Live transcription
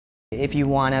If you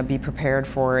want to be prepared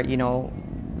for,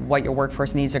 what your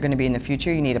workforce needs are going to be in the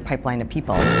future, you need a pipeline of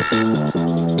people.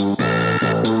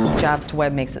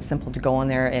 Jobs2web makes it simple to go in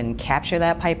there and capture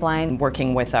that pipeline,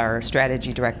 working with our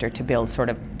strategy director to build sort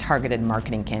of targeted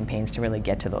marketing campaigns to really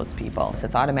get to those people. So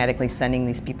it's automatically sending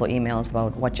these people emails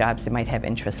about what jobs they might have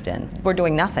interest in. We're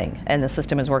doing nothing, and the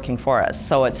system is working for us.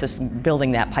 So it's just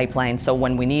building that pipeline so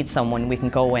when we need someone, we can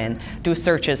go in, do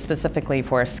searches specifically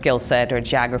for a skill set or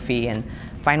geography and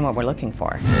find what we're looking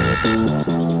for.